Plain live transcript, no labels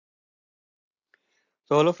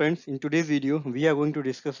So hello friends, in today's video we are going to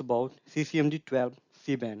discuss about CCMD12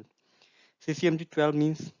 C-Band. CCMD12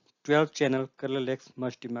 means 12 channel colorless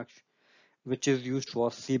Demux, which is used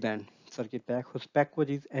for C-Band circuit pack whose pack code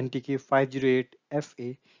is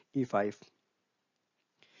NTK508FAE5.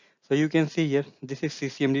 So you can see here this is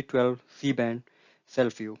CCMD12 C-Band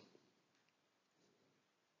self view.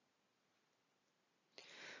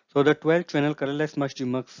 So the 12 channel colorless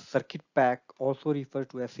Demux circuit pack, also referred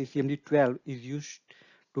to as CCMD12, is used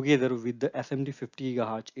together with the SMD 50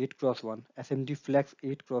 GHz 8x1, SMD Flex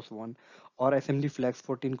 8x1 or SMD Flex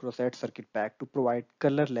 14x8 circuit pack to provide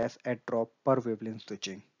colorless at drop per wavelength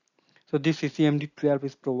switching. So this CCMD12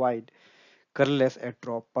 is provide colorless at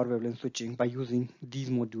drop per wavelength switching by using these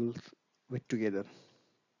modules with together.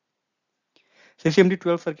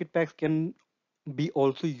 CCMD12 circuit packs can be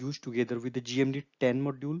also used together with the GMD10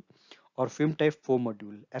 module or film type 4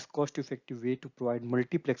 module as cost-effective way to provide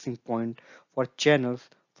multiplexing point for channels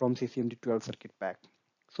from CCMD12 circuit pack.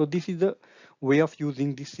 So this is the way of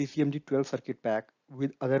using this CCMD12 circuit pack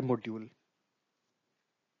with other module.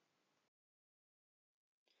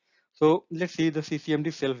 So let's see the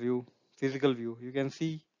CCMD self view, physical view. You can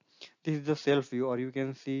see this is the self view, or you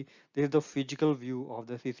can see this is the physical view of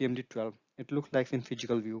the CCMD12. It looks like in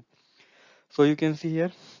physical view. So you can see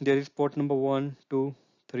here there is port number 1, 2,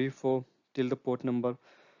 3, 4 till the port number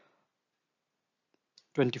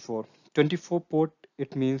 24. 24 port,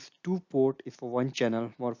 it means 2 port is for one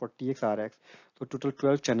channel or for TXRX. So total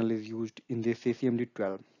 12 channel is used in this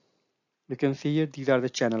CCMD12. You can see here these are the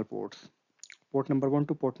channel ports. Port number 1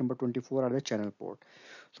 to port number 24 are the channel port.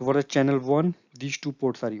 So for the channel 1, these two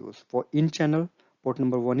ports are used. For in channel, port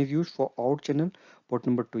number 1 is used. For out channel, port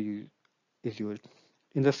number 2 is used.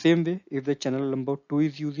 In the same way, if the channel number 2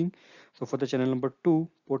 is using, so for the channel number 2,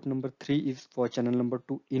 port number 3 is for channel number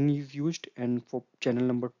 2 in is used, and for channel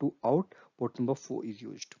number 2 out, port number 4 is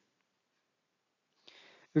used.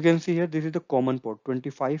 You can see here this is the common port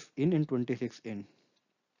 25 in and 26 in.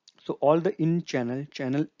 So all the in channel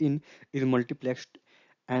in is multiplexed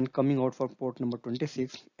and coming out for port number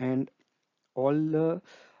 26, and all the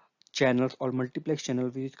channels or multiplex channel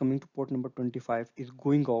which is coming to port number 25 is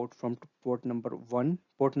going out from port number 1,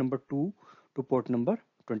 port number 2 to port number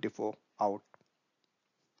 24 out.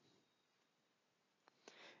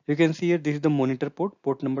 You can see here this is the monitor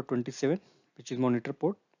port number 27, which is monitor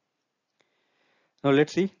port. Now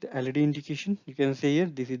let's see the LED indication. You can see here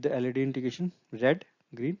this is the LED indication, red,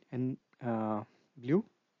 green and blue.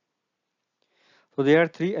 So there are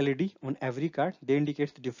 3 LED on every card. They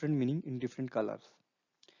indicates the different meaning in different colors.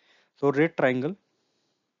 So red triangle,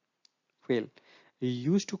 fail,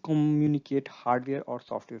 used to communicate hardware or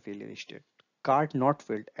software failure state. Card not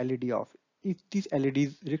failed, LED off. If this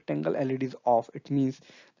LEDs rectangle LED is off, it means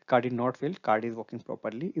the card is not failed, card is working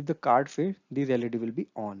properly. If the card failed, this LED will be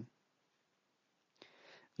on.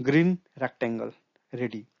 Green rectangle,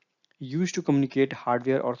 ready, used to communicate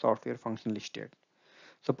hardware or software functional state.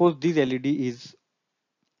 Suppose this LED is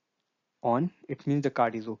on, it means the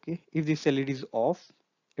card is okay. If this LED is off,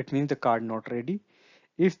 it means the card not ready.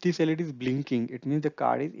 If this LED is blinking, it means the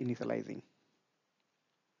card is initializing.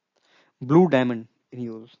 Blue diamond in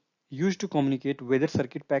use, used to communicate whether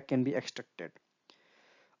circuit pack can be extracted.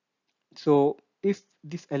 So if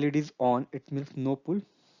this LED is on, it means no pull.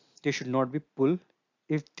 They should not be pull.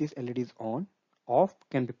 If this LED is on, off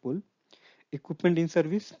can be pull. Equipment in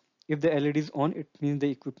service. If the LED is on, it means the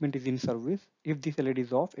equipment is in service. If this LED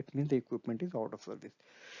is off, it means the equipment is out of service.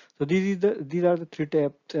 So these are the three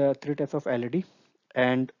types of LED,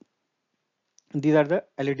 and these are the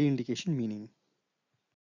LED indication meaning.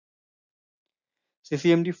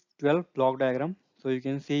 CCMD12 block diagram. So you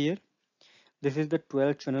can see here, this is the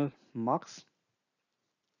 12 channel mux.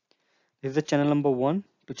 This is the channel number 1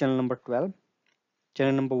 to channel number 12.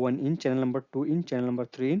 Channel number 1 in, channel number 2 in, channel number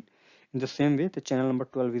 3 in. In the same way, the channel number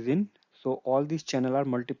 12 is in. So all these channels are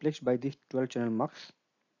multiplexed by these 12 channel mux.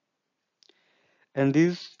 And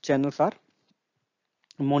these channels are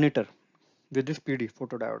monitored with this PD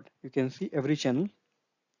photodiode. You can see every channel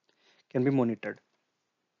can be monitored.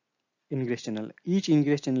 Ingress channel. Each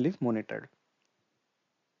ingress channel is monitored.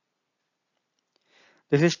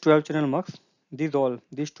 This is 12 channel mux. These 12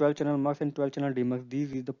 channel mux and 12 channel demux,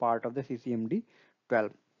 these is the part of the CCMD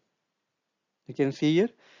 12. You can see here,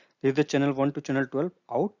 this is the channel 1 to channel 12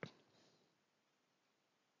 out.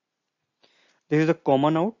 This is the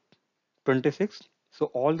common out 26. So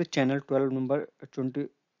all the channel 12 number 20,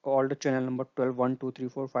 all the channel number 12, 1, 2, 3,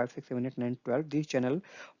 4, 5, 6, 7, 8, 9, 12, these channel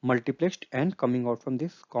multiplexed and coming out from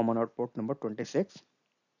this common output number 26.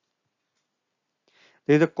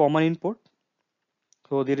 There is a common input.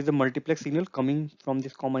 So there is a multiplex signal coming from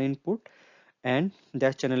this common input, and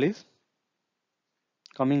that channel is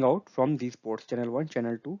coming out from these ports, channel 1,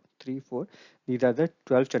 channel 2, 3, 4. These are the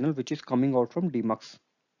 12 channel which is coming out from Demux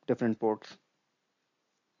different ports.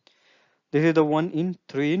 This is the 1 in,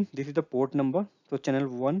 3 in. This is the port number. So channel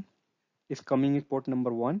 1 is coming in port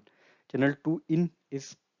number 1. Channel 2 in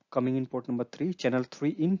is coming in port number 3. Channel 3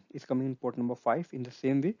 in is coming in port number 5. In the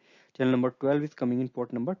same way, channel number 12 is coming in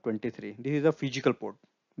port number 23. This is a physical port.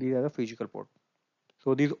 These are the physical port.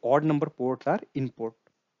 So these odd number ports are in port.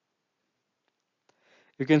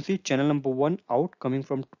 You can see channel number 1 out coming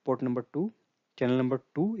from port number 2. Channel number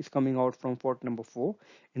 2 is coming out from port number 4.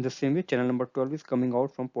 In the same way, channel number 12 is coming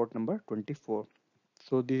out from port number 24.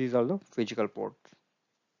 So this is all the physical ports.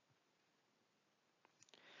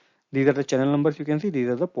 These are the channel numbers you can see. These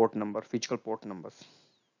are the port number, physical port numbers.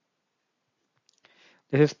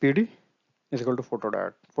 This is PD is equal to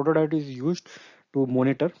photodiode. Photodiode is used to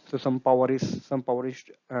monitor. So some power is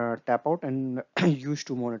tap out and used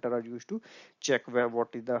to monitor or used to check where what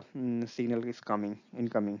is the signal is coming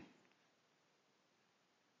incoming.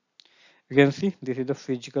 You can see this is the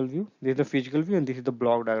physical view. This is the physical view and this is the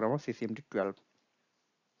block diagram of CCMD12.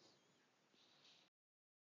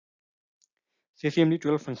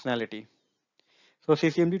 CCMD12 functionality. So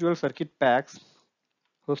CCMD12 circuit packs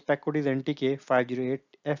whose spec code is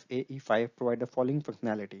NTK508FAE5 provide the following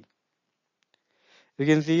functionality. You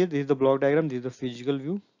can see this is the block diagram. This is the physical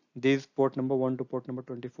view. These port number 1 to port number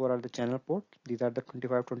 24 are the channel port. These are the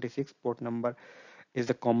 25, 26 port number is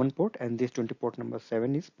the common port, and this 20 port number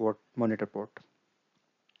 7 is port monitor port.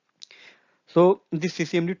 So this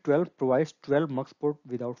CCMD12 provides 12 mux port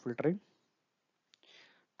without filtering,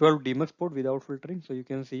 12 demux port without filtering. So you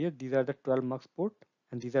can see here these are the 12 mux port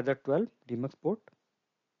and these are the 12 demux port.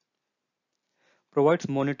 Provides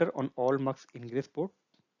monitor on all mux ingress port.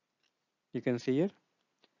 You can see here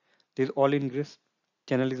this all ingress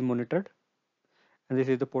channel is monitored, and this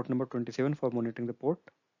is the port number 27 for monitoring the port.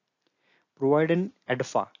 Provide an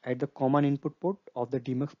alpha at the common input port of the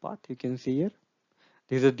Demux path. You can see here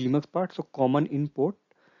this is a Demux part, so common input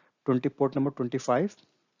 20 port number 25,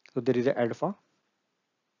 so there is a alpha.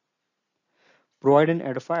 Provide an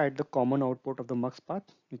alpha at the common output of the mux path.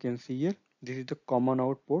 You can see here this is the common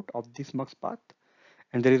output of this mux path,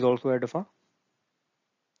 and there is also alpha.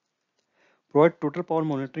 Provide total power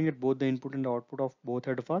monitoring at both the input and the output of both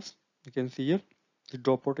alphas. You can see here the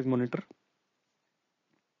drop port is monitor.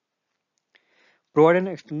 Provide an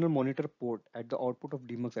external monitor port at the output of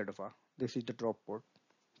Demux alpha. This is the drop port,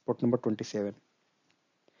 port number 27.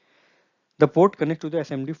 The port connects to the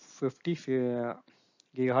SMD 50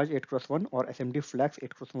 GHz 8x1 or SMD flags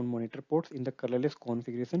 8x1 monitor ports in the colorless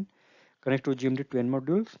configuration. Connect to GMD2N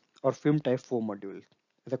modules or film type 4 modules.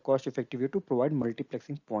 Is a cost-effective way to provide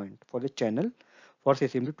multiplexing point for the channel for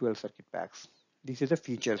CCMD12 circuit packs. These are the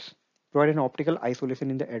features. Provide an optical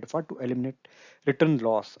isolation in the alpha to eliminate return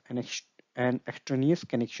loss and extraneous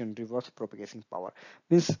connection reverse propagation power.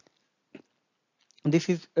 Means this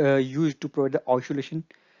is used to provide the isolation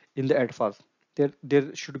in the alphas.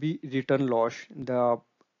 There should be return loss. The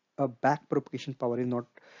back propagation power is not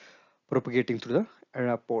propagating through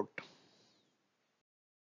the port.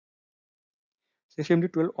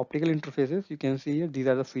 CCMD12 optical interfaces, you can see here these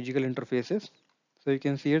are the physical interfaces. So you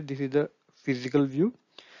can see here this is the physical view,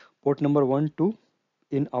 port number 1, 2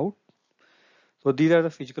 in out. So these are the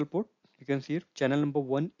physical port. You can see here channel number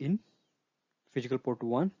 1 in, physical port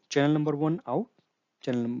 1, channel number 1 out,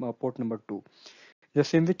 port number 2. The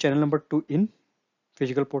same way channel number 2 in,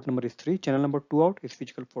 physical port number is 3, channel number 2 out is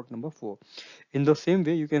physical port number 4. In the same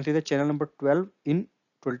way you can see the channel number 12 in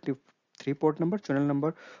 23 port number, channel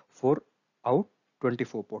number 4 out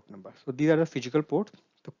 24 port number. So these are the physical ports.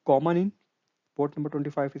 The common in port number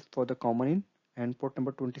 25 is for the common in, and port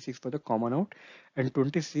number 26 for the common out, and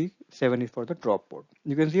 27 is for the drop port.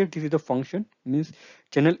 You can see this is the function, means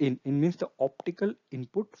channel in means the optical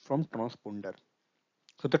input from transponder.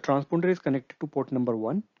 So the transponder is connected to port number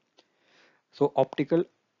 1. So optical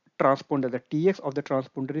transponder, the TX of the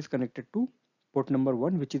transponder is connected to port number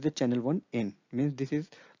 1, which is the channel 1 in, means this is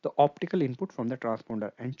the optical input from the transponder,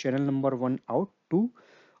 and channel number 1 out to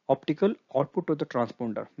optical output of the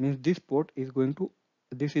transponder, means this port is going to,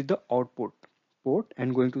 this is the output port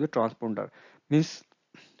and going to the transponder, means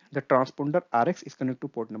the transponder RX is connected to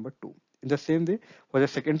port number 2. In the same way for the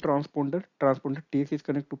second transponder TX is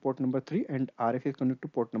connected to port number 3 and RX is connected to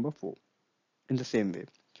port number 4 in the same way.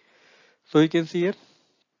 So you can see here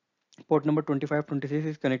port number 25, 26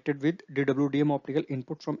 is connected with DWDM optical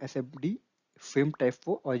input from SMD, film type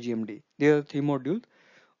 4 or GMD. There are 3 modules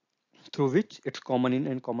through which its common in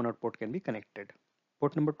and common out port can be connected.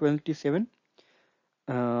 Port number 27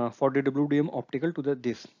 for DWDM optical to the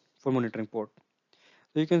this for monitoring port.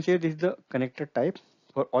 So you can see this is the connector type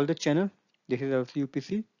for all the channel. This is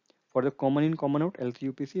LC-UPC. For the common in common out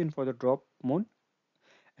LC-UPC, and for the drop mode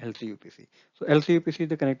LC-UPC. So LC-UPC is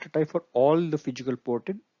the connector type for all the physical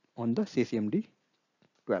ported on the CCMD12.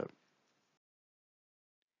 So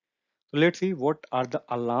let's see what are the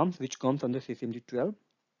alarms which comes on the CCMD12.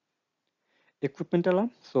 Equipment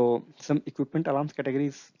alarm. So some equipment alarms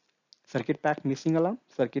categories: circuit pack missing alarm,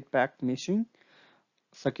 circuit pack missing,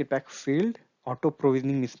 circuit pack failed, auto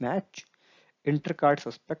provisioning mismatch, intercard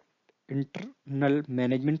suspect, internal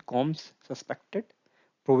management comms suspected,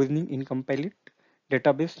 provisioning incomplete,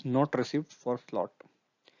 database not received for slot,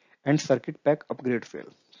 and circuit pack upgrade fail.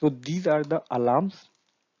 So these are the alarms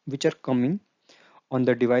which are coming on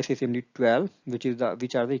the device SMD12, which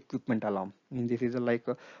are the equipment alarm. And this is like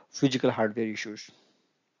a physical hardware issues.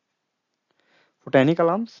 Photonic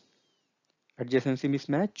alarms: adjacency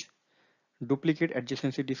mismatch, duplicate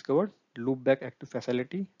adjacency discovered, loop back active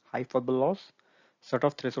facility, high fiber loss, shut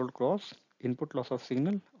off threshold cross, input loss of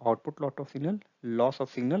signal, output loss of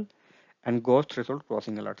signal, and ghost threshold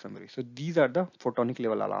crossing alert summary. So these are the photonic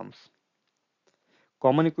level alarms.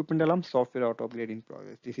 Common equipment alarm: software auto upgrade in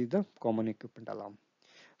progress. This is the common equipment alarm.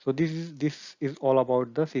 So this is all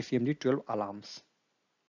about the CCMD12 alarms.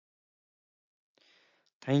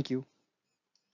 Thank you.